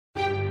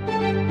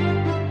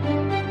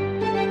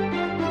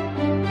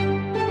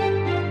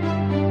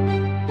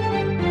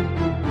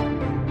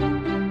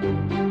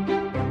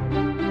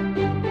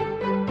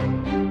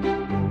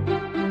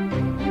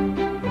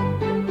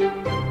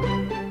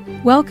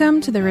Welcome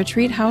to the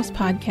Retreat House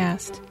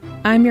Podcast.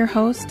 I'm your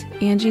host,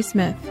 Angie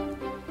Smith.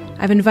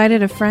 I've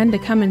invited a friend to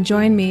come and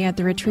join me at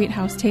the Retreat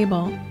House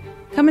table.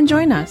 Come and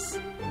join us.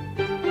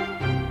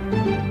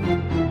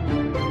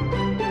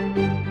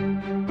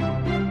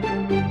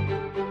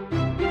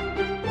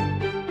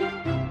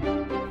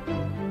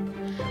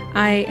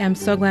 I am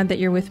so glad that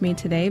you're with me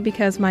today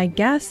because my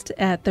guest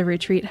at the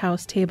Retreat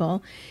House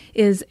table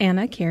is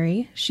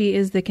Carey. She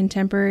is the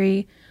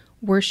contemporary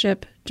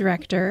worship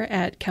director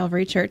at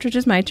Calvary Church, which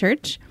is my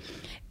church.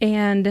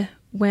 And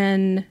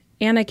when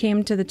Anna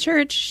came to the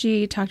church,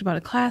 she talked about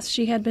a class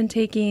she had been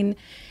taking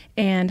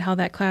and how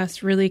that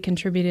class really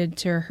contributed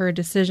to her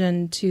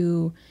decision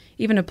to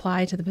even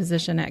apply to the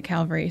position at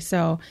Calvary.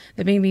 So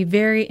that made me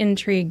very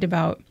intrigued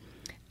about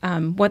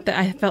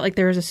I felt like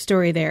there was a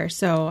story there.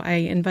 So I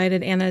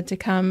invited Anna to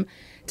come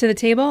to the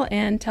table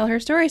and tell her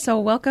story. So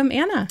welcome,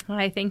 Anna.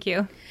 Hi, thank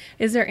you.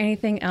 Is there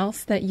anything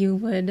else that you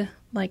would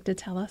like to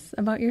tell us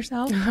about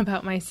yourself?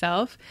 About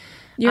myself?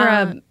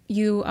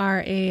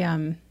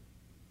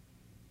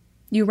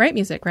 You write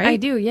music, right? I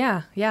do,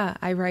 yeah.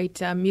 I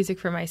write music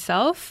for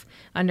myself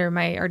under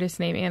my artist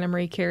name,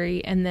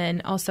 Carey. And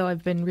then also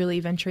I've been really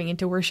venturing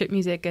into worship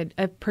music,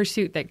 a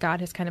pursuit that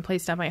God has kind of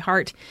placed on my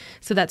heart.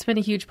 So that's been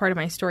a huge part of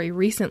my story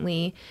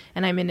recently.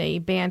 And I'm in a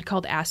band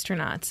called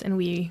Astronauts, and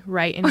we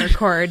write and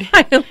record.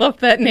 I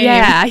love that name.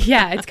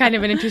 Yeah. It's kind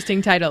of an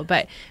interesting title,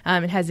 but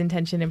it has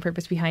intention and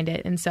purpose behind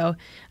it. And so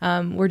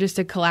we're just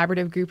a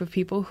collaborative group of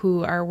people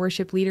who are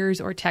worship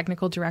leaders or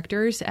technical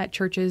directors at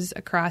churches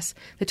across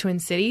the Twin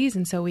Cities.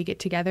 And so we get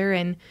together,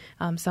 and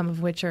some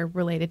of which are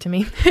related to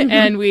me,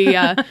 and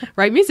we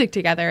write music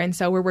together. And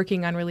so we're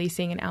working on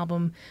releasing an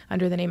album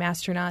under the name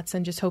Astronauts,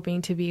 and just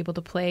hoping to be able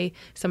to play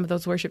some of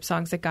those worship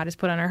songs that God has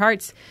put on our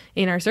hearts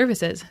in our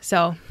services.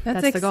 So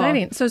that's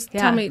exciting. The goal.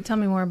 So tell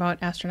me more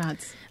about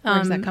Astronauts. Where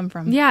does that come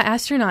from? Yeah,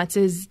 Astronauts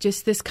is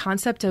just this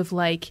concept of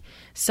like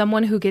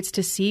someone who gets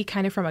to see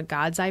kind of from a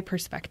God's eye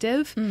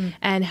perspective,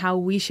 and how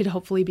we should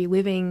hopefully be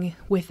living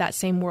with that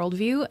same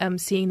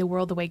worldview, seeing the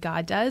world the way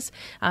God does.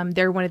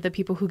 They're one of the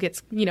people who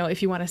gets,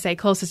 if you want to say,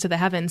 closest to the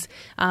heavens,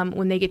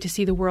 when they get to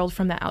see the world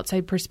from that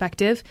outside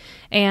perspective,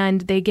 and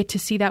they get to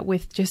see that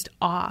with just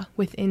awe,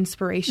 with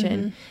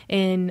inspiration,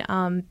 and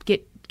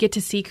get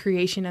to see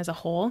creation as a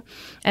whole.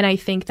 And I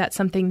think that's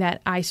something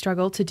that I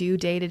struggle to do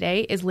day to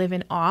day, is live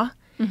in awe.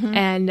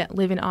 And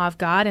live in awe of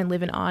God, and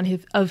live in awe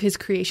of his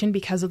creation,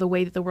 because of the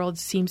way that the world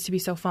seems to be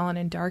so fallen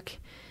and dark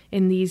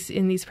in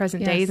these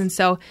present days. And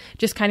so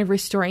just kind of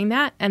restoring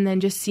that, and then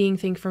just seeing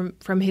things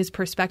from his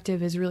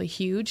perspective is really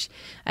huge.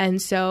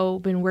 And so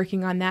been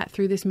working on that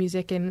through this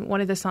music. And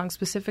one of the songs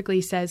specifically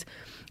says,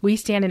 "We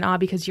stand in awe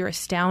because you're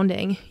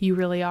astounding. You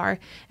really are."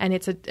 And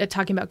it's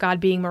talking about God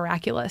being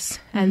miraculous.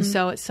 And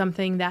so it's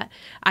something that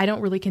I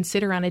don't really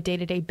consider on a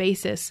day-to-day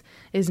basis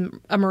is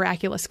a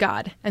miraculous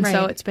God. And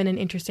so it's been an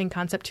interesting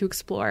concept to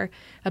explore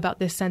about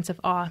this sense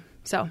of awe.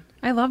 So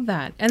I love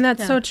that. And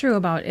that's so true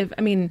about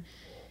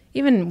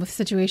even with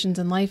situations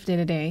in life day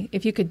to day,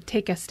 if you could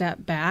take a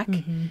step back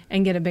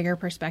and get a bigger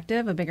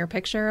perspective, a bigger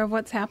picture of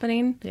what's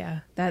happening,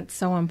 that's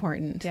so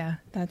important. Yeah,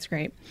 that's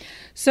great.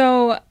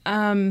 So,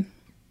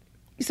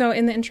 so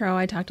in the intro,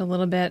 I talked a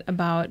little bit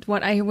about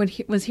what I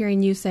was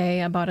hearing you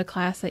say about a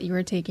class that you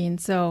were taking.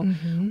 So,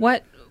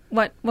 what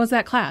was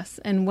that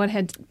class, and what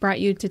had brought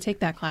you to take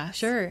that class?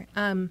 Sure.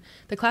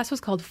 The class was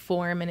called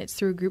Form, and it's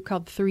through a group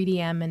called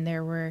 3DM, and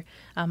there were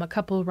a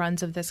couple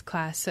runs of this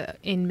class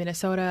in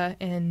Minnesota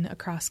and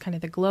across kind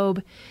of the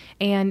globe.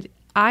 And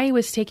I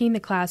was taking the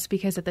class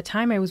because at the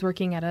time I was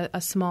working at a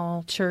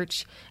small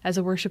church as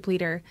a worship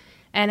leader.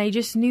 And I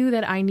just knew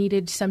that I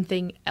needed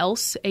something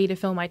else, to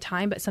fill my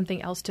time, but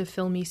something else to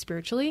fill me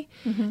spiritually.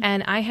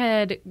 And I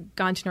had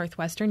gone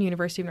to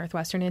University of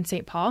Northwestern in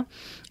St. Paul,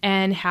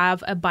 and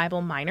have a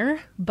Bible minor.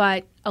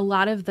 But a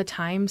lot of the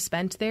time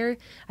spent there,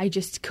 I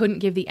just couldn't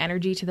give the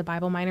energy to the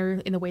Bible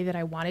minor in the way that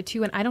I wanted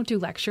to. And I don't do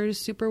lectures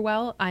super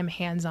well. I'm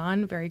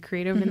hands-on, very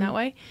creative in that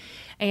way.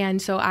 And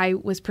so I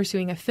was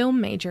pursuing a film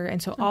major.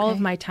 And so all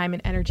of my time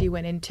and energy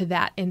went into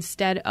that,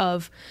 instead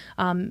of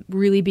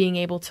really being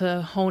able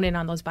to hone in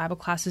on those Bible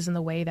classes in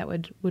the way that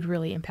would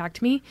really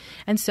impact me.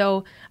 And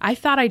so I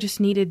thought I just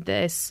needed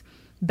this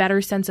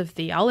better sense of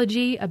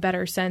theology, a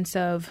better sense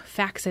of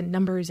facts and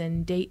numbers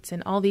and dates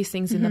and all these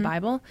things in the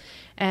Bible.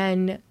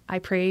 And I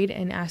prayed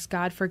and asked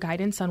God for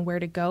guidance on where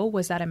to go.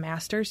 Was that a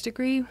master's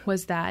degree?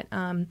 Was that,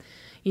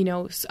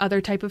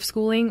 other type of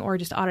schooling, or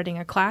just auditing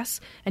a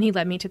class? And he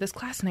led me to this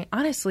class. And I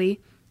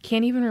honestly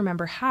can't even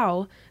remember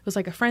how. It was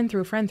like a friend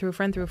through a friend through a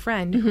friend through a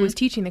friend who was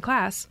teaching the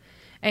class.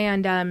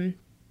 And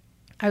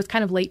I was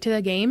kind of late to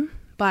the game,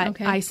 but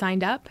I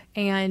signed up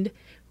and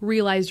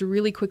realized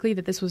really quickly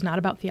that this was not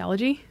about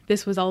theology.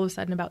 This was all of a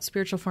sudden about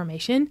spiritual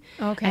formation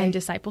and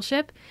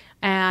discipleship.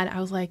 And I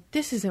was like,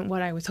 this isn't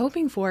what I was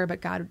hoping for, but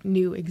God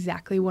knew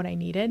exactly what I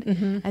needed.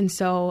 And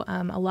so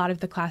a lot of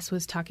the class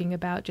was talking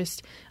about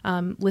just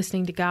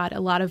listening to God. A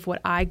lot of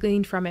what I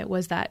gleaned from it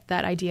was that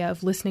idea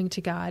of listening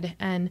to God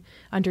and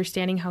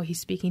understanding how he's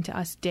speaking to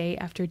us day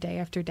after day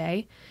after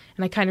day.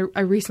 And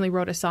I recently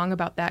wrote a song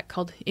about that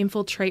called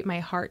Infiltrate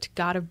My Heart,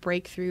 God of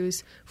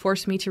Breakthroughs,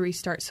 Force Me to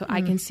Restart so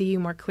I can see you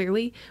more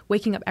clearly,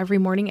 waking up every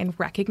morning and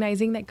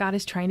recognizing that God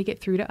is trying to get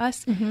through to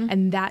us.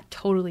 And that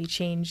totally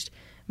changed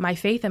my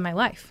faith and my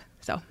life.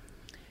 So,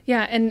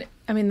 yeah. And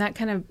I mean, that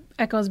kind of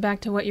echoes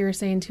back to what you were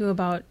saying too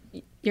about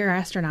your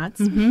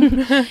astronauts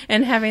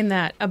and having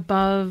that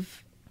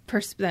above,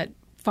 that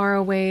far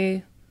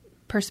away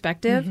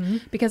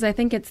perspective, because I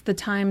think it's the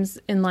times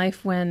in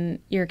life when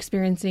you're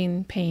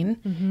experiencing pain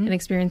and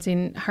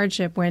experiencing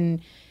hardship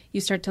when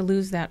you start to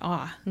lose that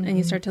awe and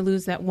you start to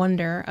lose that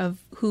wonder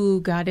of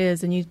who God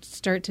is, and you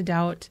start to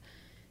doubt,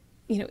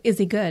 is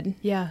he good?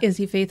 Yeah. Is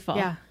he faithful?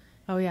 Yeah.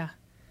 Oh, yeah.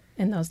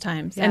 In those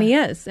times. Yeah.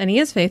 And he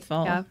is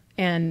faithful. Yeah.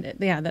 And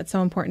that's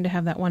so important to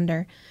have that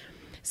wonder.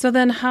 So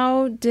then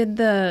how did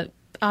the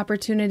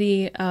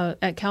opportunity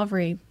at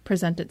Calvary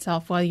present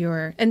itself while you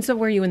were, and so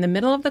were you in the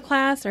middle of the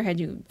class or had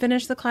you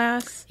finished the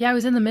class? Yeah, I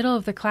was in the middle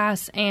of the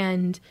class,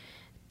 and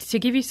to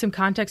give you some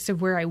context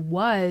of where I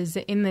was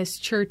in this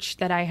church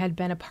that I had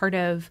been a part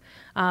of,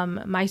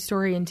 my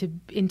story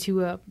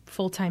into a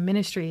full-time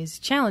ministry is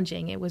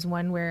challenging. It was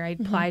one where I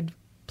applied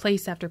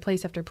place after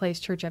place after place,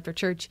 church after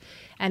church,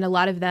 and a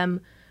lot of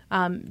them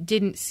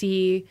didn't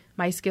see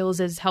my skills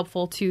as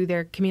helpful to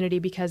their community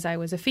because I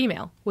was a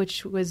female,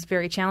 which was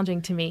very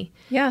challenging to me.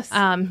 Yes.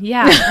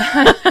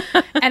 Yeah.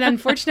 And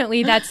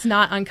unfortunately, that's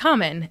not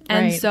uncommon.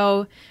 And Right.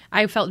 so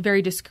I felt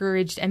very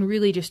discouraged and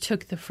really just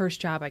took the first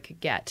job I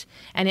could get.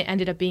 And it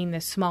ended up being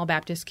this small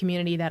Baptist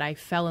community that I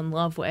fell in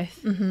love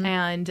with.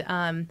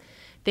 And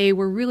they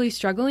were really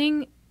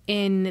struggling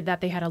in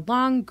that they had a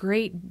long,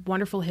 great,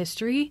 wonderful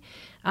history,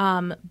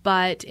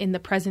 but in the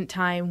present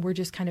time, we're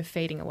just kind of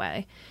fading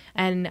away.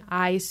 And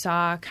I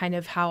saw kind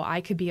of how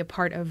I could be a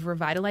part of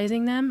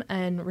revitalizing them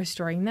and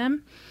restoring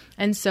them.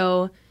 And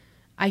so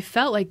I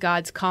felt like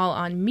God's call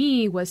on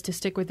me was to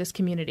stick with this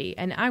community.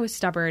 And I was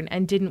stubborn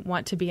and didn't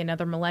want to be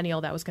another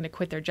millennial that was going to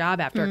quit their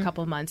job after a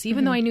couple of months,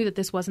 even though I knew that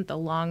this wasn't the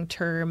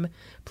long-term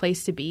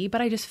place to be.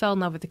 But I just fell in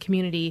love with the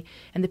community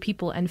and the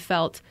people and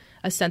felt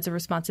a sense of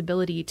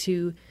responsibility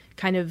to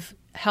kind of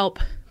help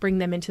bring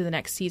them into the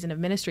next season of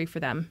ministry for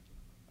them.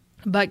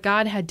 But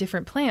God had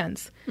different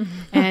plans,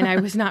 and I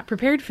was not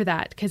prepared for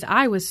that because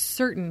I was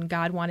certain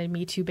God wanted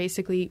me to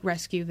basically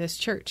rescue this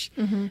church.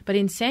 But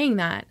in saying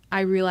that,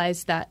 I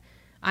realized that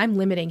I'm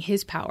limiting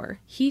his power.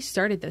 He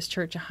started this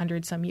church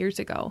 100-some years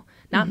ago,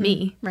 not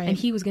me, right. and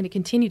he was going to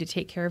continue to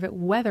take care of it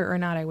whether or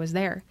not I was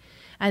there.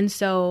 And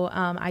so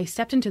I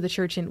stepped into the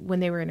church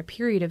when they were in a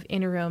period of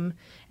interim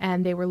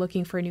and they were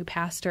looking for a new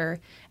pastor.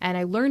 And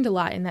I learned a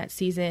lot in that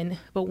season.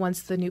 But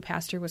once the new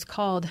pastor was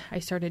called, I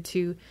started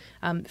to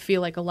feel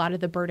like a lot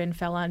of the burden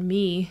fell on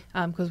me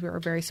because we were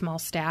a very small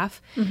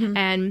staff.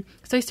 And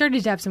so I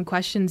started to have some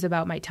questions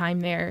about my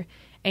time there.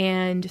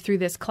 And through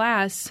this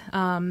class,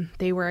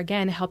 they were,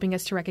 again, helping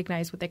us to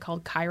recognize what they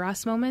called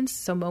kairos moments.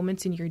 So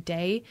moments in your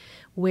day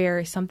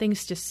where something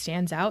just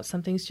stands out,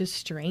 something's just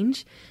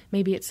strange.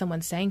 Maybe it's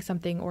someone saying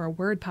something or a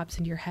word pops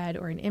into your head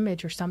or an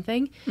image or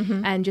something,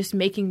 and just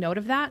making note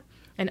of that.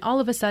 And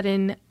all of a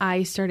sudden,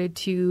 I started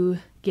to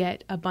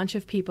get a bunch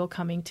of people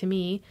coming to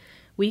me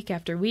week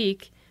after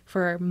week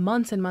for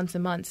months and months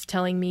and months,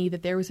 telling me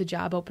that there was a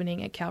job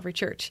opening at Calvary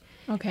Church.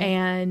 Okay.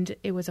 And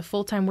it was a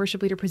full-time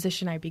worship leader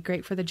position. I'd be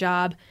great for the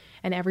job.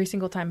 And every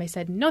single time I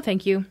said, no,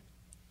 thank you.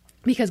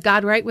 Because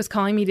God, was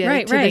calling me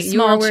to this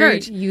small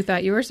church. You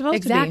thought you were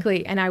supposed to be.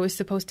 Exactly. And I was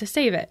supposed to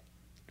save it.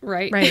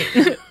 Right.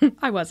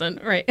 I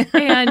wasn't. Right.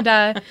 And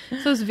so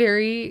it was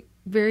very,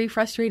 very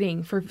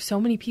frustrating for so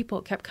many people.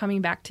 It kept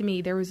coming back to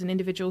me. There was an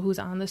individual who was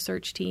on the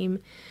search team.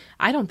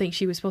 I don't think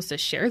she was supposed to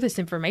share this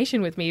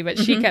information with me, but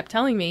she kept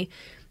telling me,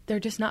 they're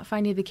just not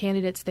finding the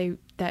candidates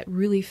that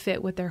really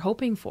fit what they're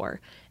hoping for.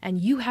 And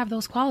you have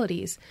those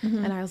qualities.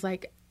 And I was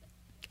like,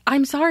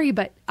 I'm sorry,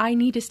 but I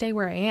need to stay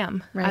where I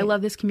am. Right. I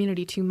love this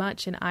community too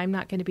much, and I'm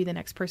not going to be the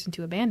next person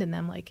to abandon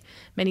them like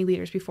many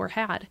leaders before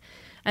had.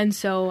 And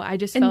so I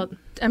just felt...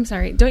 I'm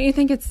sorry. Don't you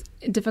think it's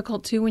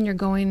difficult, too, when you're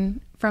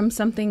going from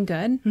something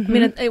good? I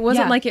mean, it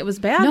wasn't like it was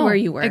bad where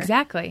you were.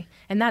 Exactly.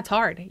 And that's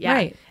hard. Yeah.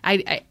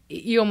 Right.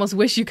 You almost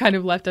wish you kind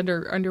of left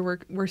under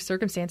worse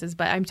circumstances,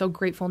 but I'm so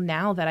grateful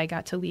now that I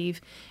got to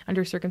leave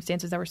under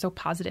circumstances that were so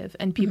positive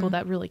and people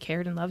that really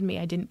cared and loved me.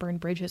 I didn't burn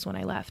bridges when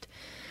I left.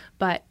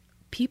 But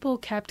people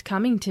kept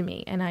coming to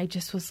me, and I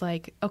just was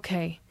like,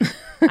 okay,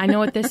 I know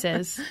what this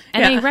is.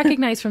 And I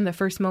recognized from the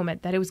first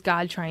moment that it was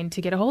God trying to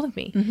get a hold of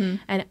me.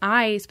 And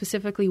I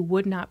specifically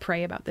would not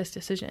pray about this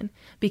decision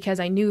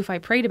because I knew if I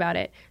prayed about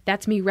it,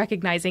 that's me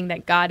recognizing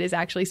that God is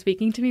actually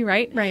speaking to me,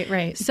 right?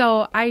 Right.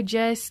 So I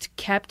just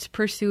kept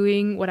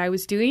pursuing what I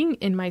was doing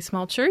in my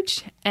small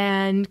church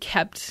and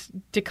kept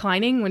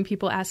declining when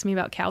people asked me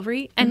about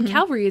Calvary. And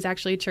Calvary is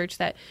actually a church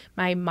that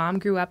my mom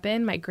grew up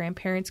in, my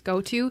grandparents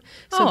go to.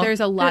 So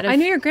there's a lot of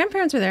knew your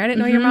grandparents were there. I didn't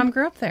know your mom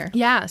grew up there.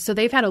 Yeah, so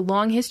they've had a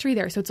long history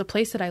there. So it's a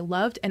place that I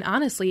loved. And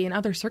honestly, in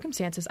other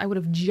circumstances, I would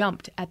have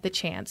jumped at the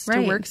chance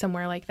to work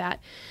somewhere like that.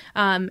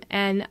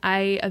 And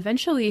I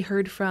eventually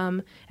heard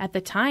from, at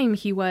the time,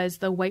 he was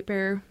the White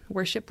Bear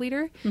worship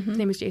leader. His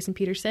name was Jason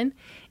Peterson.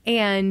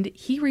 And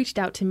he reached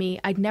out to me.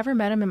 I'd never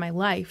met him in my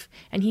life.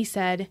 And he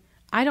said,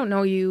 I don't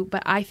know you,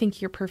 but I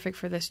think you're perfect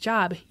for this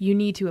job. You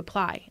need to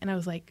apply. And I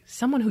was like,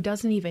 someone who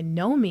doesn't even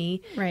know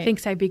me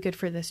thinks I'd be good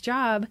for this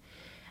job.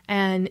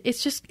 And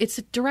it's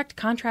a direct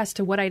contrast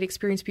to what I'd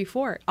experienced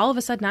before. All of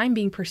a sudden, I'm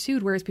being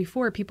pursued, whereas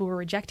before, people were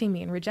rejecting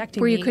me.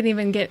 Where you couldn't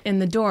even get in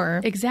the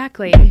door.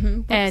 Exactly.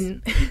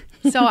 And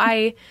so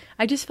I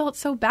just felt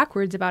so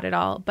backwards about it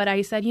all. But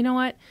I said, you know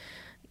what?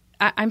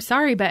 I'm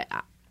sorry, but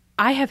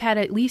I have had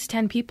at least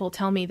 10 people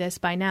tell me this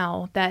by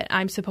now, that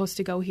I'm supposed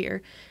to go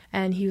here.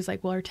 And he was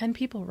like, well, are 10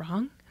 people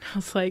wrong? I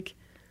was like,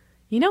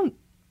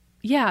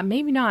 yeah,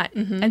 maybe not.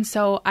 And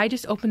so I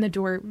just opened the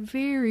door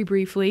very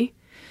briefly.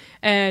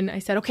 And I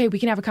said, okay, we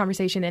can have a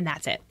conversation, and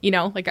that's it.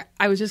 Like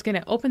I was just going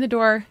to open the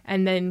door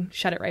and then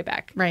shut it right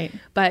back. Right.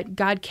 But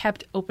God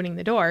kept opening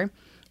the door.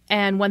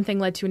 And one thing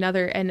led to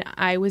another. And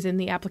I was in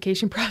the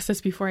application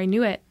process before I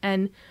knew it.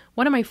 And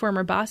one of my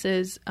former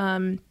bosses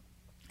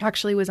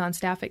actually was on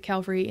staff at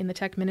Calvary in the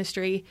tech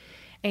ministry.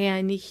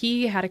 And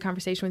he had a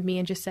conversation with me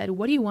and just said,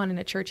 what do you want in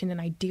a church in an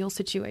ideal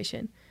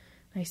situation?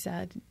 I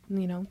said,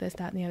 this,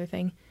 that, and the other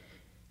thing. And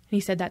he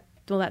said,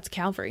 that's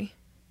Calvary.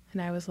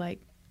 And I was like,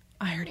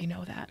 I already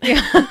know that.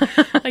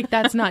 Like,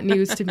 that's not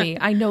news to me.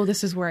 I know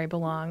this is where I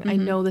belong. I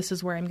know this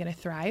is where I'm going to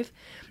thrive.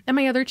 And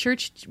my other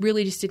church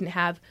really just didn't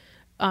have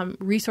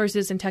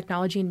resources and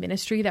technology and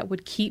ministry that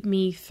would keep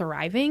me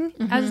thriving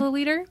as a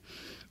leader.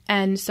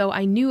 And so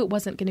I knew it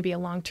wasn't going to be a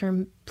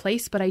long-term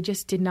place, but I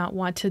just did not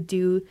want to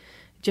do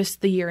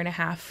just the year and a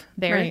half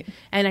there. Right.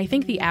 And I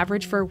think the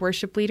average for a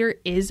worship leader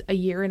is a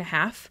year and a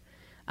half.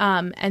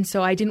 And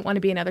so I didn't want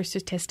to be another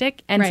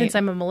statistic. And since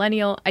I'm a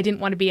millennial, I didn't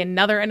want to be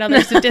another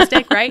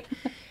statistic, right?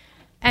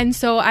 And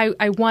so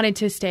I wanted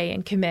to stay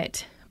and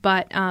commit,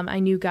 but I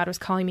knew God was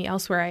calling me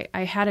elsewhere.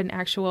 I had an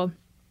actual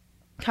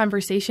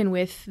conversation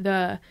with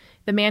the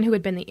man who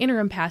had been the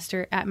interim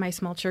pastor at my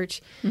small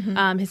church.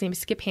 His name is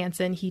Skip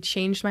Hansen. He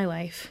changed my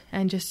life.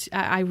 And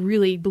I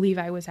really believe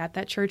I was at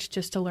that church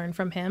just to learn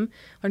from him,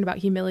 learn about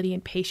humility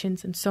and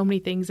patience and so many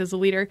things as a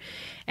leader.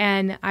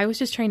 And I was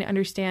just trying to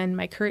understand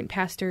my current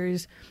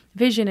pastor's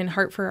vision and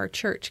heart for our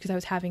church, because I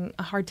was having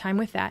a hard time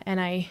with that.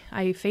 And I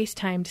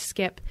FaceTimed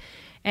Skip,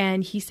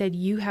 and he said,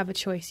 you have a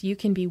choice. You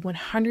can be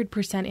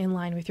 100% in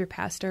line with your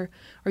pastor,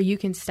 or you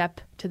can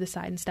step to the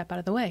side and step out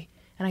of the way.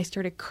 And I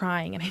started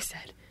crying, and I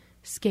said,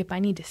 Skip, I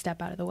need to step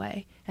out of the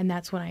way. And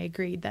that's when I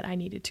agreed that I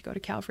needed to go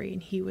to Calvary,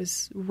 and he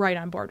was right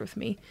on board with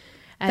me.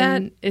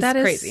 And that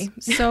is crazy.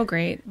 So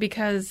great,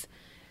 because,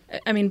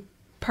 I mean,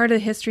 part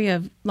of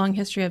the long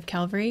history of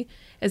Calvary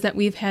is that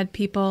we've had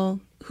people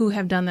who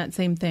have done that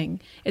same thing.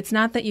 It's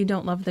not that you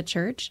don't love the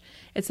church.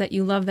 It's that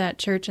you love that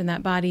church and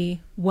that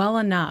body well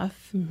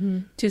enough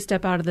to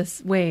step out of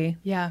this way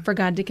for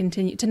God to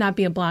continue, to not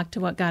be a block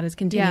to what God is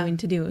continuing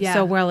to do.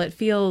 So while it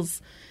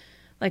feels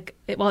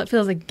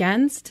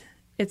against,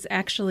 it's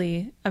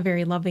actually a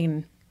very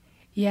loving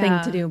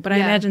thing to do. But I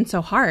imagine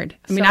so hard.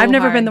 I mean, I've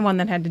never been the one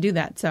that had to do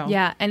that. So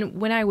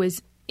and when I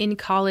was in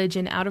college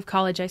and out of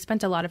college, I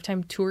spent a lot of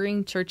time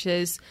touring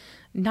churches,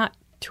 not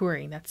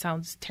touring, that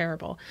sounds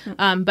terrible,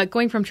 but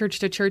going from church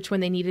to church when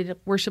they needed a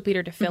worship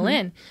leader to fill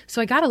in.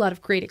 So I got a lot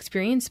of great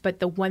experience, but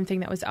the one thing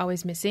that was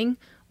always missing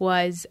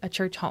was a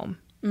church home,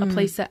 a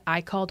place that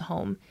I called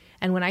home.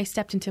 And when I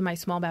stepped into my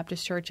small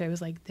Baptist church, I was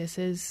like, this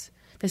is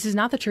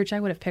not the church I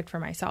would have picked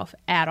for myself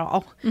at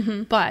all.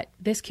 But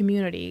this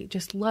community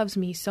just loves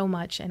me so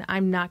much, and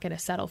I'm not going to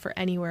settle for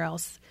anywhere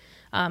else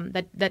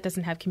that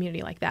doesn't have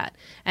community like that.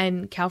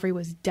 And Calvary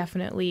was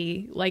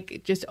definitely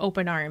like just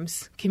open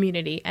arms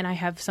community. And I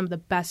have some of the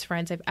best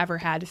friends I've ever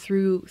had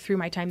through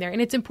my time there. And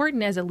it's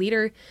important as a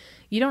leader,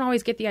 you don't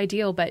always get the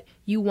ideal, but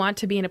you want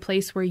to be in a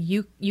place where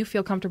you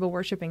feel comfortable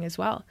worshiping as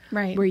well.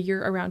 Right. Where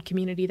you're around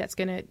community that's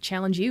going to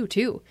challenge you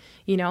too.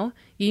 You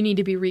need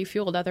to be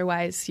refueled.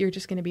 Otherwise you're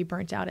just going to be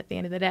burnt out at the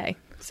end of the day.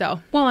 So,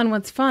 well, and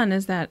what's fun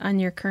is that on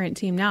your current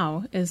team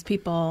now is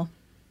people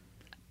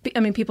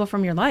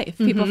from your life,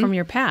 people from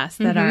your past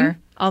that are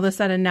all of a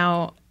sudden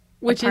now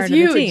which part is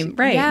huge. Of the team.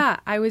 Right. Yeah.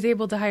 I was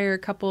able to hire a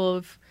couple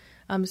of,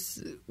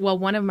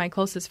 one of my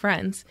closest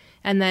friends,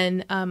 and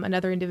then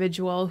another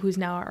individual who's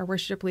now our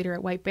worship leader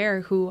at White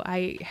Bear, who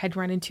I had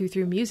run into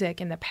through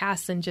music in the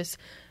past, and just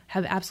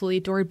have absolutely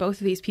adored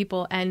both of these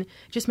people, and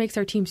just makes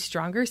our team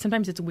stronger.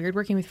 Sometimes it's weird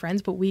working with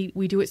friends, but we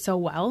do it so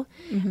well.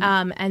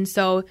 And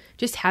so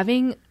just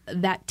having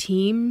that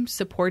team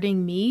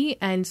supporting me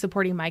and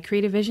supporting my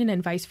creative vision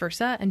and vice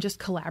versa, and just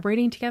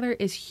collaborating together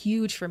is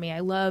huge for me. I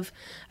love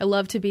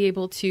to be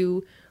able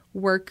to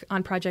work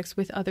on projects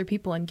with other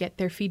people and get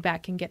their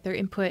feedback and get their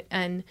input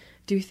and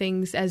do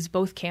things as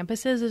both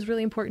campuses is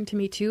really important to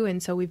me too.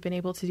 And so we've been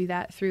able to do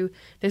that through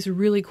this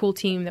really cool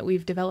team that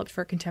we've developed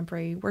for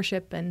contemporary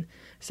worship. And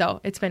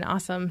so it's been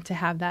awesome to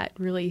have that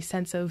really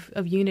sense of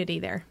unity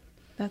there.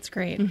 That's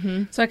great.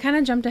 So I kind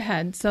of jumped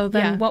ahead. So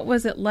then what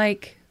was it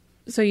like?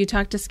 So you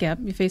talked to Skip,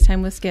 you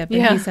FaceTime with Skip,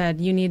 and he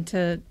said, you need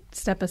to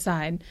step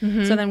aside.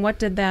 So then what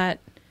did that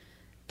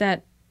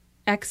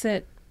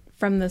exit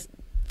from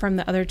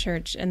the other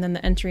church and then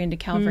the entry into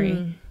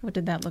Calvary, what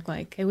did that look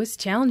like? It was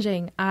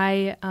challenging.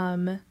 I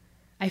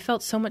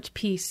felt so much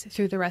peace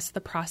through the rest of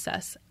the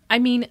process. I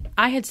mean,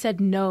 I had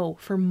said no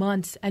for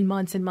months and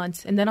months and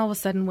months. And then all of a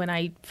sudden, when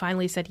I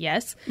finally said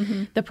yes,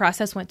 the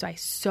process went by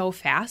so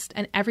fast.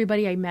 And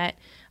everybody I met,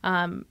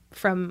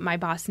 from my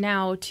boss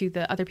now to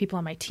the other people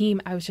on my team,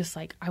 I was just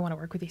like, I want to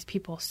work with these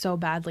people so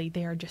badly.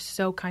 They are just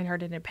so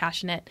kind-hearted and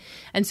passionate.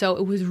 And so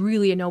it was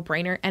really a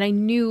no-brainer. And I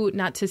knew,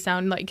 not to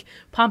sound like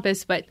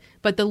pompous, but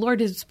the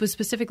Lord was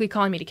specifically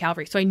calling me to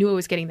Calvary. So I knew I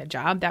was getting the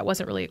job. That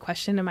wasn't really a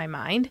question in my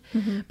mind.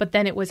 But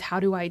then it was,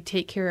 how do I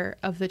take care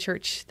of the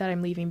church that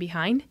I'm leaving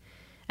behind?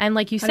 And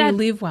like you said, how do you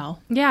leave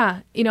well?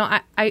 Yeah. You know,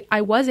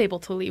 I was able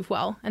to leave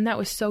well, and that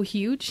was so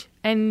huge.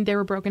 And there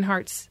were broken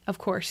hearts, of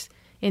course,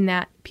 in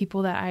that,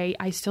 people that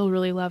I still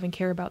really love and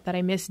care about, that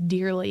I miss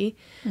dearly.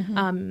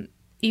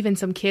 Even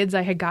some kids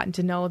I had gotten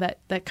to know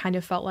that kind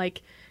of felt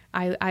like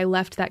I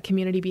left that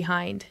community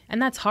behind.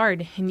 And that's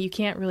hard, and you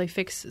can't really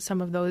fix some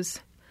of those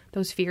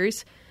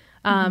fears.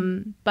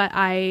 But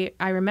I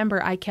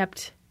remember I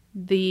kept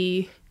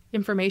the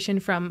information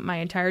from my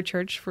entire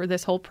church for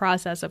this whole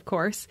process, of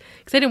course,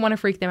 because I didn't want to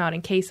freak them out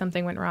in case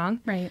something went wrong.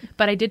 Right.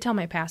 But I did tell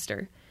my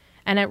pastor,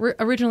 and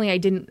originally I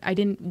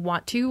didn't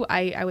want to.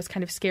 I was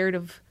kind of scared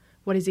of,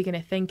 what is he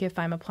going to think if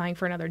I'm applying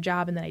for another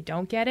job and then I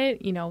don't get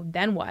it? You know,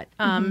 then what?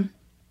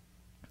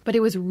 But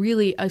it was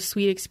really a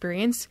sweet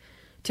experience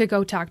to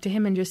go talk to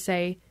him and just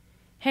say,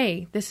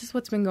 hey, this is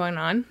what's been going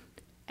on.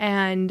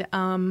 And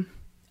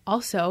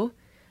also,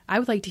 I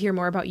would like to hear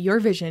more about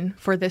your vision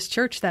for this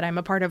church that I'm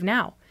a part of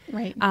now.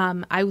 Right.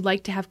 I would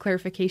like to have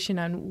clarification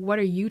on, what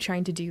are you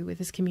trying to do with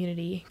this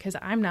community? Because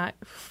I'm not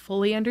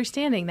fully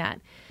understanding that.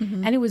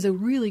 And it was a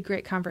really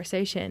great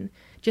conversation,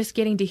 just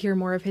getting to hear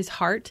more of his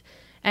heart.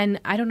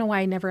 And I don't know why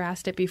I never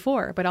asked it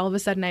before, but all of a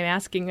sudden I'm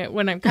asking it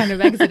when I'm kind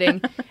of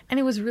exiting. And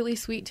it was really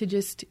sweet to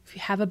just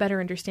have a better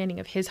understanding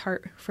of his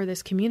heart for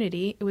this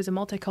community. It was a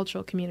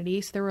multicultural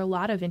community, so there were a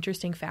lot of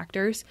interesting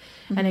factors.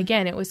 And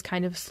again, it was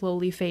kind of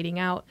slowly fading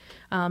out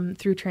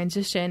through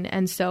transition.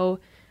 And so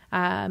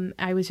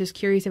I was just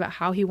curious about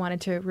how he wanted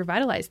to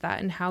revitalize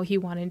that and how he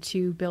wanted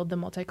to build the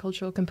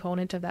multicultural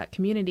component of that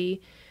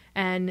community.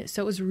 And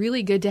so it was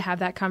really good to have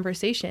that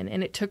conversation.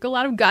 And it took a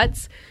lot of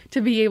guts to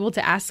be able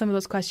to ask some of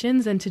those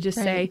questions and to just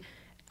say,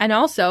 and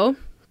also,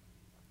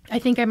 I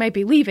think I might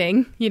be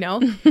leaving, you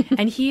know.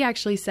 And he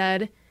actually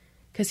said,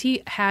 because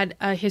he had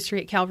a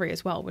history at Calvary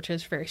as well, which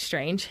is very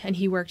strange. And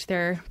he worked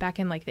there back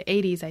in like the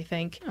 80s, I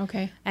think.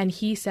 Okay. And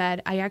he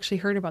said, I actually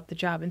heard about the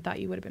job and thought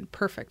you would have been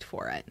perfect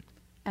for it.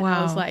 And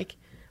I was like,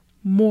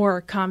 more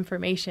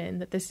confirmation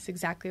that this is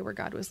exactly where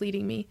God was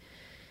leading me.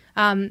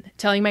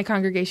 Telling my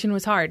congregation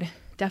was hard.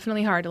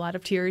 Definitely hard, a lot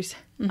of tears.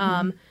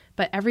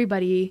 But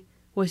everybody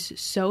was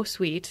so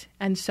sweet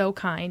and so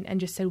kind and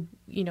just said,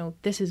 you know,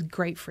 this is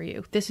great for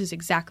you. This is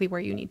exactly where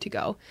you need to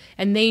go.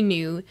 And they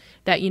knew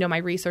that, you know, my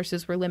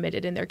resources were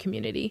limited in their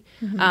community.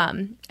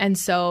 And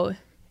so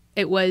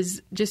it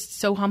was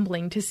just so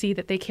humbling to see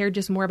that they cared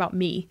just more about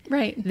me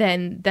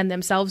than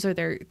themselves or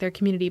their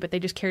community, but they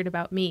just cared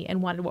about me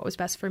and wanted what was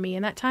best for me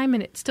in that time.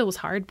 And it still was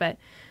hard, but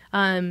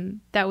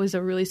that was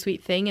a really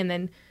sweet thing. And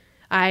then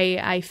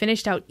I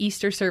finished out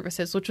Easter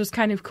services, which was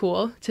kind of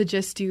cool to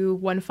just do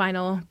one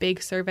final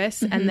big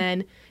service and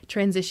then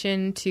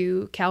transition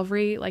to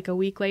Calvary like a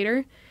week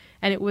later.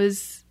 And it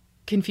was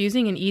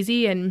confusing and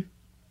easy. And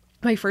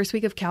my first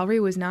week of Calvary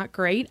was not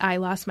great. I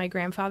lost my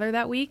grandfather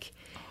that week.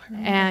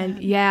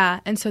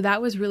 And so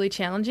that was really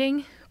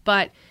challenging,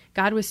 but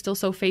God was still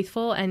so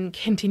faithful and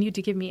continued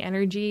to give me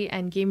energy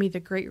and gave me the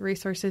great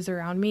resources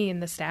around me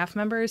and the staff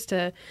members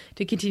to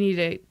continue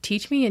to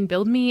teach me and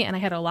build me. And I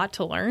had a lot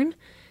to learn.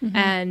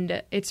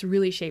 And it's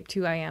really shaped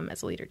who I am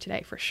as a leader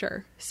today, for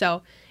sure.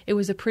 So it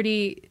was a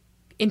pretty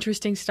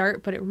interesting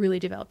start, but it really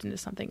developed into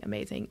something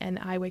amazing. And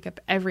I wake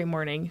up every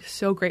morning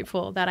so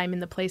grateful that I'm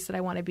in the place that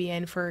I want to be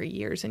in for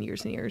years and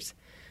years and years.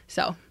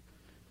 So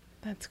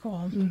that's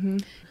cool.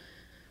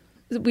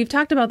 We've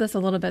talked about this a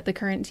little bit, the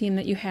current team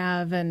that you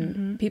have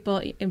and people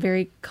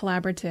very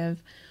collaborative.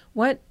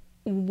 What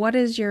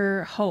is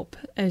your hope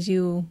as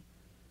you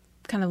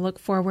kind of look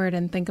forward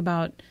and think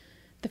about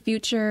the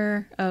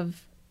future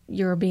of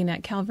your being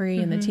at Calvary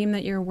and the team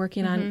that you're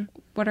working on?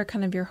 What are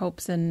kind of your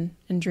hopes and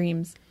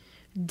dreams?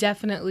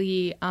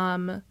 Definitely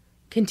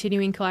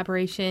continuing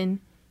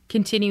collaboration,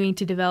 continuing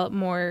to develop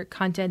more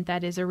content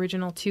that is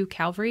original to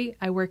Calvary.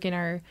 I work in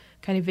our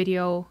kind of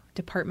video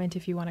department,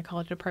 if you want to call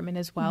it a department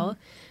as well,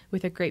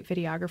 with a great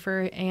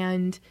videographer,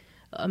 and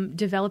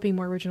developing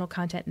more original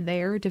content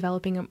there,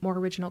 developing more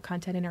original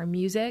content in our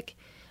music,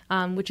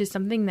 which is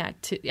something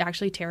that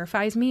actually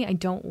terrifies me. I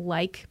don't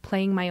like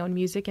playing my own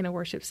music in a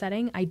worship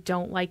setting. I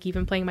don't like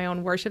even playing my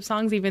own worship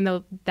songs, even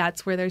though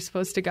that's where they're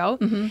supposed to go.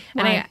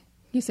 And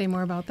you say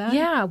more about that?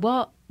 Yeah,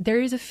 well,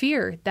 there is a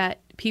fear that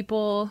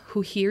people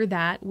who hear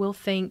that will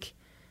think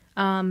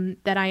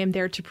that I am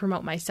there to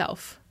promote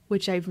myself,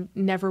 which I've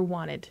never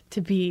wanted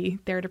to be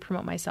there to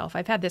promote myself.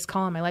 I've had this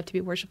call in my life to be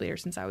a worship leader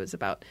since I was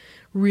about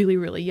really,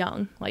 really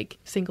young, like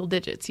single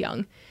digits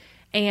young.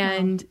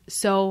 And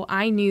so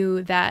I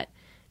knew that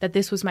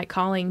this was my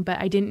calling, but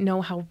I didn't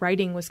know how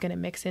writing was going to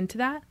mix into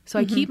that. So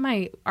I keep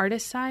my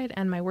artist side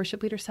and my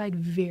worship leader side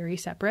very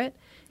separate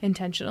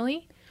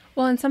intentionally.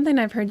 Well, and something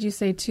I've heard you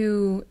say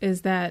too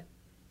is that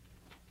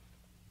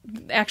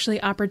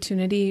actually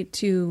opportunity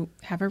to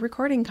have a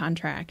recording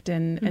contract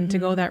and to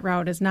go that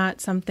route is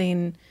not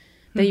something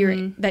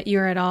that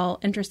you're at all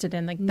interested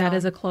in. Like that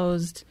is a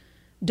closed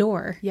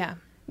door. Yeah.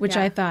 Which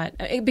I thought,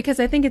 because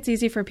I think it's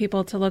easy for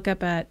people to look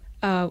up at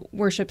a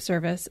worship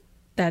service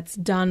that's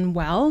done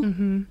well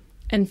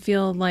and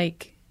feel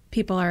like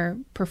people are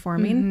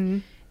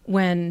performing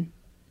when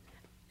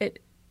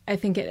I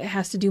think it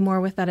has to do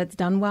more with that it's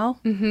done well.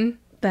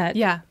 That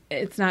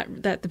it's not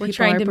that the people we're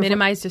trying to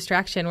minimize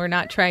distraction. We're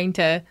not trying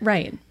to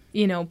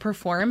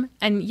perform.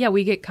 And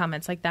we get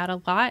comments like that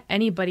a lot.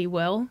 Anybody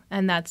will,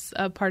 and that's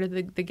a part of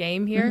the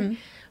game here.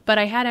 But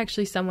I had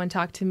actually someone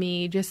talk to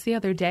me just the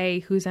other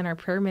day who's in our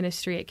prayer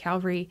ministry at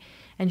Calvary,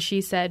 and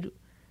she said,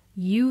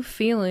 you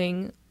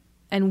feeling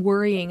and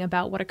worrying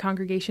about what a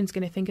congregation's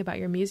going to think about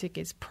your music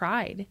is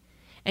pride.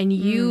 And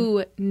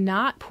you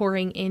not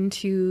pouring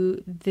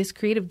into this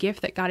creative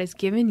gift that God has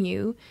given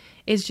you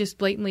is just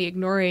blatantly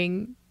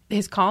ignoring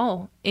his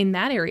call in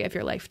that area of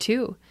your life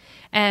too.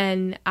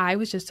 And I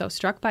was just so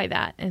struck by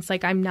that. And it's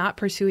like, I'm not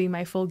pursuing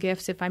my full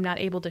gifts if I'm not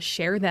able to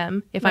share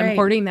them, if I'm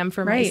hoarding them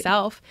for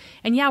myself.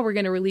 And we're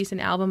going to release an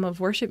album of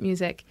worship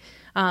music.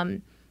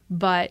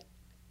 But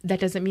that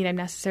doesn't mean I'm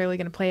necessarily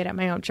going to play it at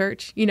my own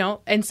church,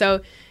 And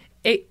so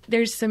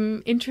there's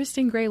some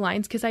interesting gray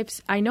lines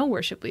because I know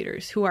worship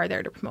leaders who are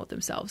there to promote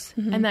themselves,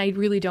 and I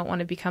really don't want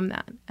to become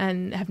that,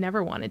 and have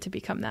never wanted to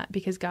become that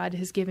because God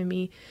has given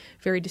me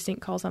very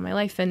distinct calls on my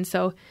life, and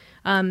so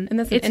and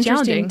that's an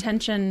interesting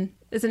tension.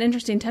 It's an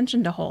interesting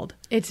tension to hold.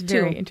 It's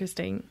very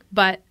interesting,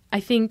 but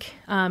I think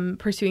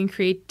pursuing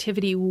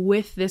creativity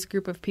with this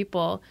group of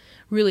people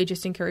really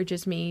just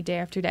encourages me day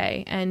after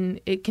day,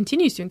 and it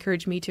continues to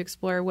encourage me to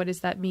explore what does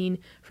that mean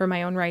for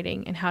my own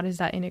writing and how does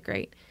that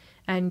integrate.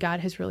 And God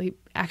has really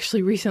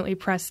actually recently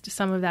pressed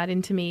some of that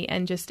into me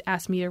and just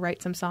asked me to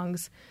write some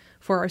songs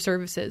for our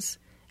services.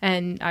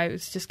 And I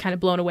was just kind of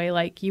blown away,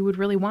 like, you would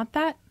really want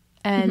that?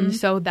 And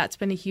so that's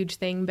been a huge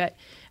thing. But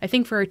I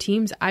think for our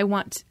teams, I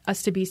want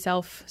us to be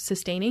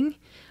self-sustaining.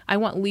 I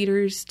want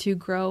leaders to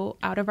grow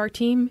out of our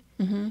team.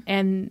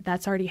 And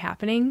that's already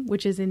happening,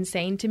 which is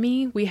insane to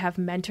me. We have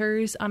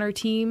mentors on our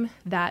team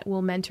that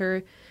will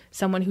mentor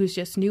someone who's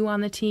just new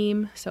on the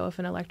team. So if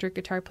an electric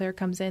guitar player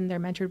comes in, they're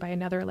mentored by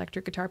another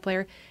electric guitar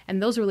player.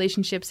 And those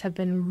relationships have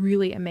been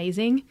really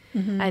amazing.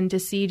 And to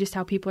see just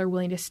how people are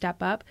willing to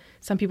step up.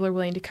 Some people are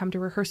willing to come to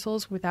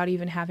rehearsals without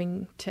even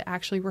having to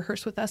actually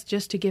rehearse with us,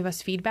 just to give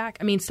us feedback.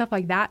 I mean, stuff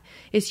like that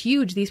is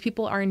huge. These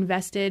people are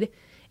invested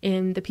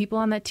in the people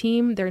on that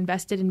team. They're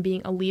invested in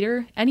being a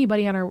leader.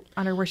 Anybody on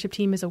our worship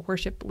team is a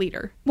worship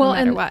leader, no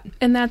matter what.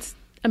 And that's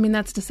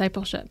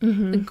discipleship.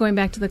 Going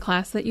back to the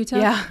class that you took.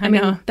 Yeah, I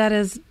know. That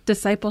is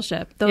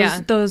discipleship.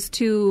 Those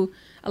two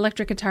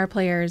electric guitar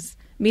players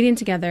meeting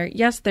together.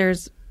 Yes,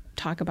 there's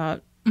talk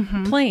about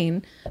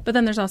playing, but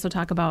then there's also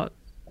talk about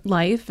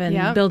life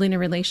and building a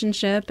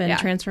relationship and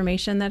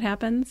transformation that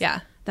happens. Yeah.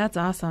 That's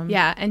awesome.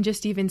 Yeah, and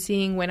just even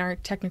seeing when our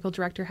technical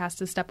director has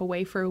to step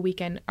away for a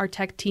weekend, our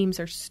tech teams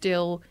are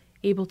still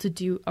able to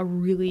do a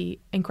really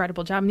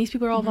incredible job. And these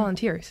people are all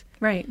volunteers.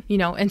 Right.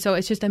 And so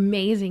it's just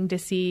amazing to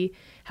see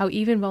how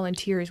even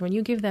volunteers, when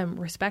you give them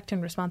respect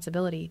and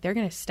responsibility, they're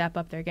going to step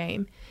up their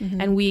game.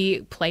 And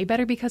we play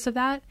better because of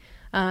that.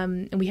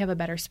 And we have a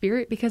better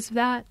spirit because of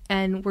that.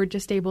 And we're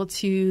just able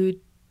to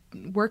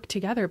work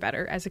together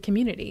better as a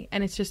community.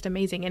 And it's just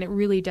amazing. And it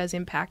really does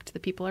impact the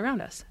people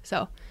around us.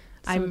 So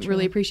I'm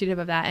really appreciative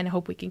of that and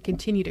hope we can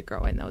continue to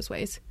grow in those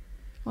ways.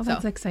 Well,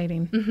 that's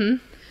exciting.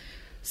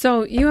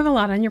 So you have a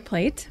lot on your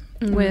plate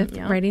with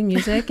writing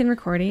music and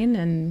recording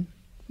and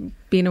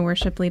being a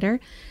worship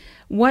leader.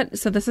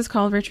 So this is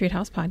called Retreat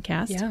House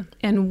Podcast. Yeah.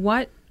 And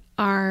what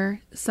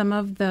are some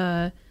of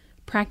the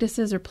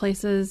practices or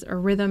places or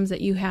rhythms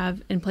that you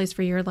have in place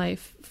for your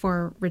life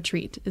for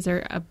retreat? Is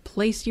there a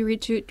place you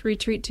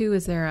retreat to?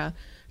 Is there a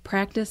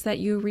practice that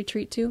you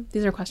retreat to?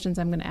 These are questions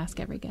I'm going to ask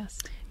every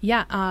guest.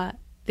 Yeah.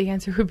 The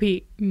answer would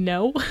be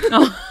no.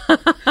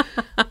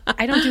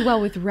 I don't do well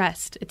with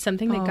rest. It's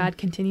something that God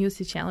continues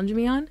to challenge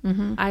me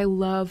on. I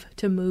love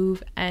to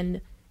move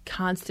and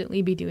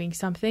constantly be doing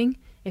something.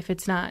 If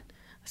it's not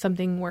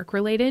something work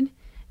related,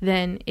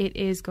 then it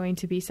is going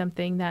to be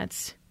something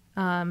that's,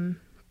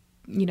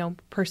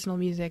 personal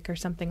music or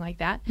something like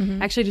that.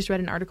 I actually just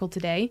read an article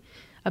today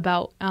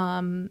about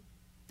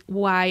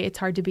why it's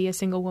hard to be a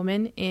single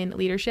woman in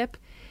leadership.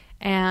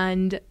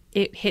 And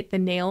it hit the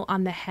nail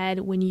on the head.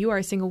 When you are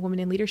a single woman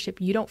in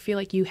leadership, you don't feel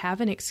like you have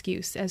an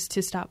excuse as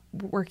to stop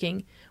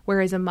working.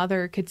 Whereas a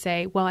mother could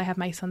say, well, I have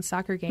my son's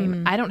soccer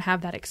game. I don't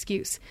have that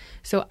excuse.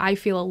 So I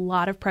feel a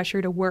lot of pressure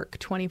to work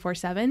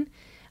 24/7.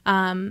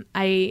 I'm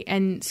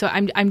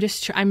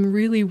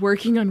really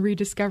working on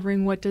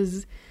rediscovering what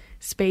does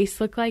space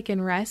look like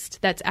in rest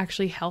that's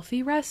actually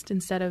healthy rest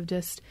instead of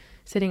just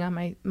sitting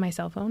on my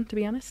cell phone, to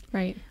be honest.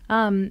 Right.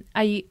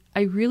 I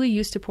really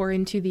used to pour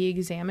into the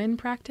examine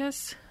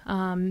practice.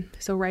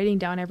 So writing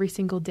down every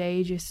single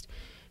day, just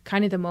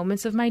kind of the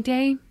moments of my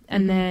day,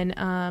 and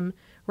then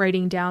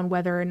writing down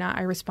whether or not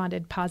I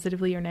responded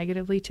positively or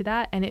negatively to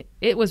that. And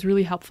it was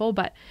really helpful,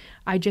 but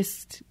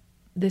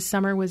this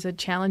summer was a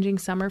challenging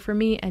summer for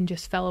me and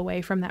just fell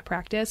away from that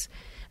practice.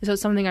 And so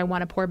it's something I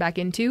want to pour back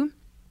into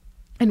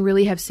and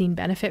really have seen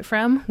benefit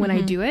from when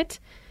I do it.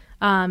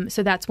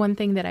 So that's one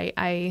thing that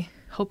I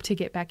hope to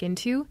get back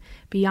into.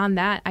 Beyond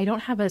that, I don't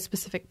have a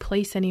specific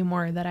place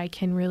anymore that I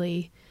can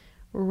really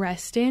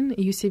rest in. It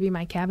used to be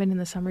my cabin in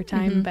the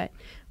summertime, but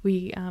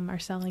we are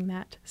selling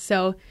that.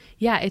 So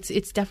yeah,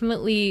 it's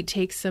definitely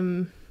takes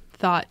some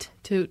thought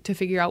to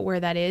figure out where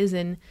that is.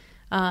 And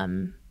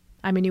I'm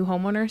a new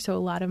homeowner, so a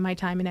lot of my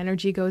time and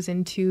energy goes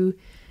into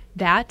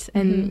that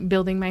and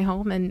building my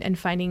home and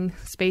finding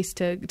space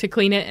to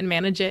clean it and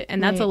manage it.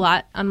 And that's a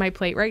lot on my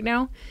plate right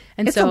now.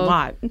 And it's a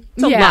lot.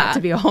 It's a lot to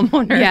be a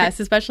homeowner.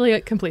 Yes,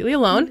 especially completely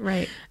alone.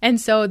 Right.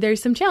 And so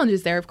there's some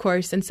challenges there, of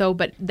course. And so,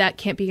 but that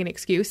can't be an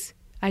excuse.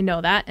 I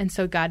know that. And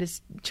so God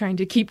is trying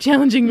to keep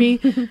challenging me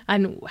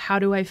on how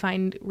do I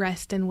find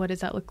rest and what does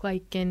that look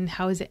like and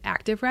how is it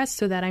active rest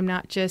so that I'm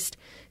not just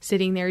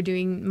sitting there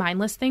doing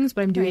mindless things,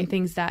 but I'm doing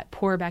things that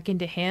pour back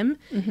into Him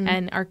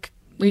and are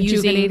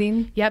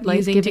rejuvenating.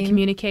 Using to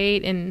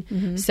communicate.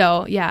 And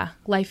so,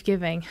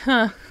 life-giving.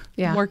 Yeah.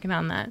 I'm working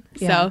on that.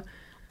 Yeah. So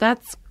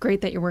that's great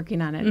that you're working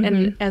on it.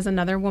 And as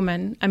another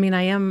woman, I mean,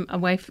 I am a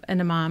wife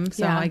and a mom,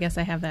 so I guess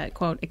I have that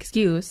quote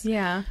excuse.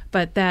 Yeah.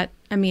 But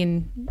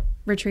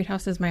Retreat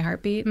House is my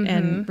heartbeat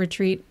and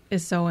retreat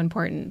is so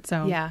important.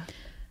 So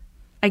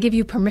I give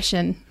you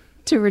permission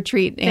to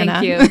retreat, Anna.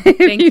 Thank you.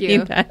 Thank you.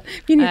 Need that.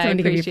 You need someone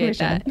to give you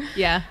permission. That.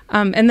 Yeah.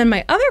 And then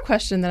my other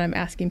question that I'm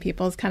asking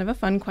people is kind of a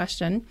fun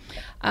question.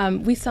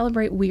 We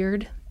celebrate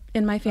weird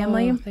in my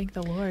family. Oh, thank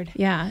the Lord.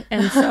 Yeah.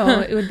 And so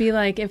it would be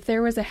like, if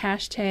there was a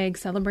hashtag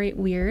celebrate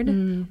weird,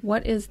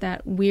 what is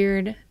that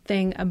weird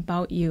thing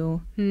about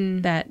you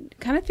that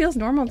kind of feels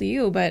normal to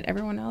you, but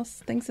everyone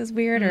else thinks is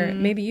weird, or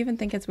maybe you even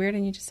think it's weird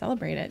and you just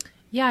celebrate it?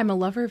 Yeah, I'm a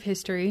lover of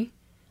history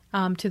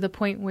to the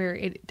point where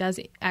it does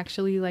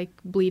actually like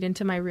bleed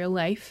into my real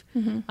life.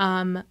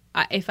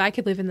 If I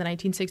could live in the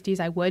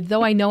 1960s, I would,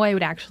 though I know I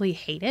would actually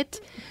hate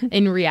it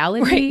in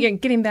reality. Right. Yeah,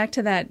 getting back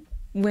to that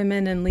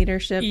women in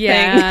leadership thing.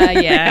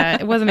 Yeah.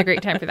 It wasn't a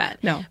great time for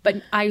that. No.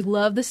 But I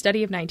love the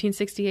study of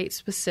 1968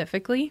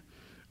 specifically.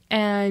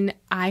 And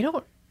I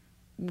don't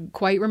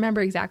quite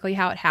remember exactly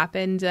how it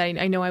happened.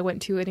 I know I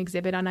went to an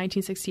exhibit on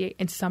 1968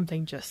 and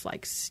something just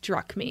like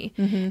struck me.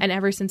 And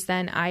ever since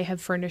then, I have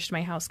furnished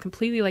my house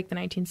completely like the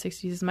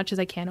 1960s as much as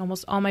I can.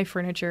 Almost all my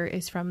furniture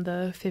is from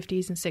the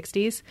 50s and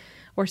 60s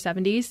or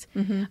 70s.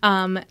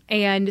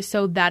 And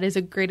so that is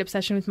a great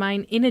obsession with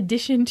mine, in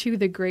addition to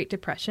the Great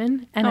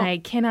Depression. And I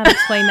cannot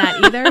explain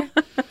that either.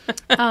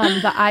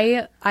 But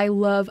I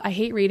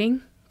hate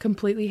reading.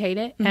 Completely hate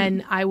it.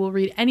 And I will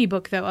read any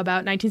book, though,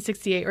 about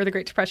 1968 or the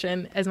Great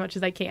Depression as much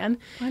as I can.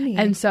 Funny.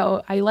 And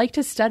so I like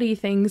to study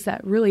things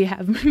that really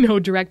have no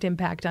direct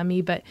impact on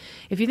me. But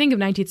if you think of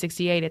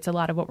 1968, it's a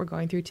lot of what we're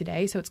going through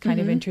today. So it's kind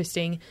of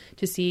interesting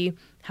to see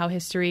how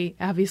history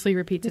obviously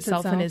repeats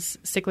itself and is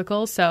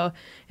cyclical. So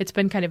it's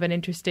been kind of an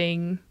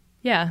interesting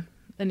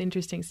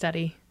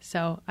study.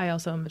 So I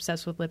also am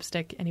obsessed with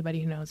lipstick. Anybody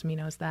who knows me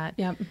knows that.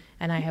 Yep.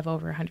 And I have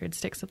over 100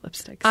 sticks of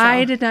lipstick. So.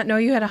 I did not know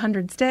you had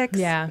 100 sticks.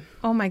 Yeah.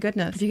 Oh my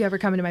goodness. If you ever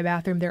come into my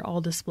bathroom, they're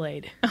all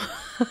displayed.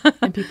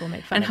 And people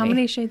make fun and of how me.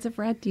 many shades of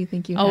red do you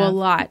think you have? Oh, a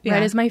lot. Yeah.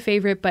 Red is my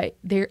favorite, but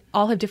they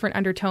all have different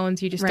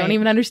undertones. You just don't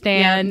even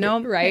understand. Yeah,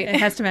 no, right? It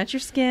has to match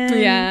your skin.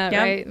 Yeah,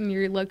 right. And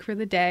your look for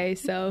the day.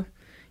 So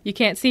you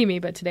can't see me,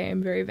 but today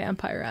I'm very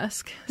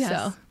vampire-esque. Yes.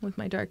 So with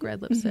my dark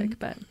red lipstick,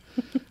 but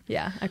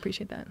yeah, I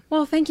appreciate that.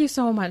 Well, thank you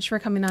so much for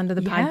coming onto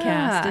the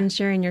podcast and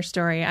sharing your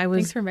story. I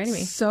was Thanks for inviting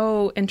me.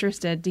 So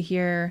interested to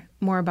hear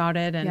more about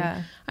it,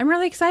 and I'm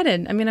really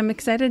excited. I mean, I'm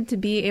excited to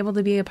be able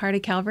to be a part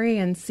of Calvary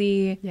and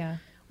see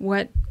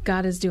what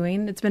God is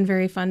doing. It's been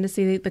very fun to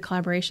see the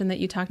collaboration that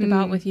you talked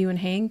about with you and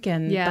Hank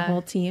and the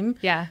whole team.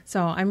 Yeah.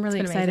 So I'm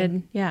really excited.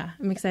 Amazing. Yeah,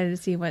 I'm excited to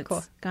see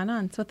what's gone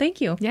on. So thank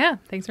you. Yeah,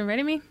 thanks for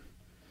inviting me.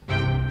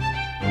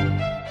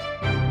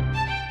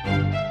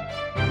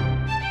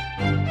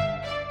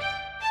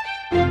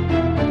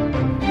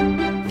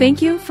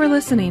 Thank you for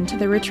listening to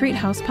the Retreat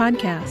House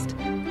podcast.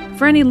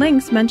 For any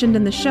links mentioned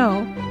in the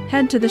show,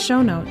 head to the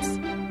show notes.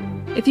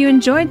 If you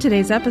enjoyed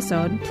today's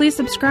episode, please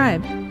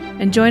subscribe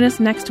and join us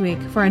next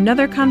week for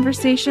another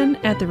conversation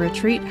at the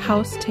Retreat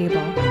House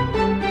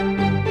table.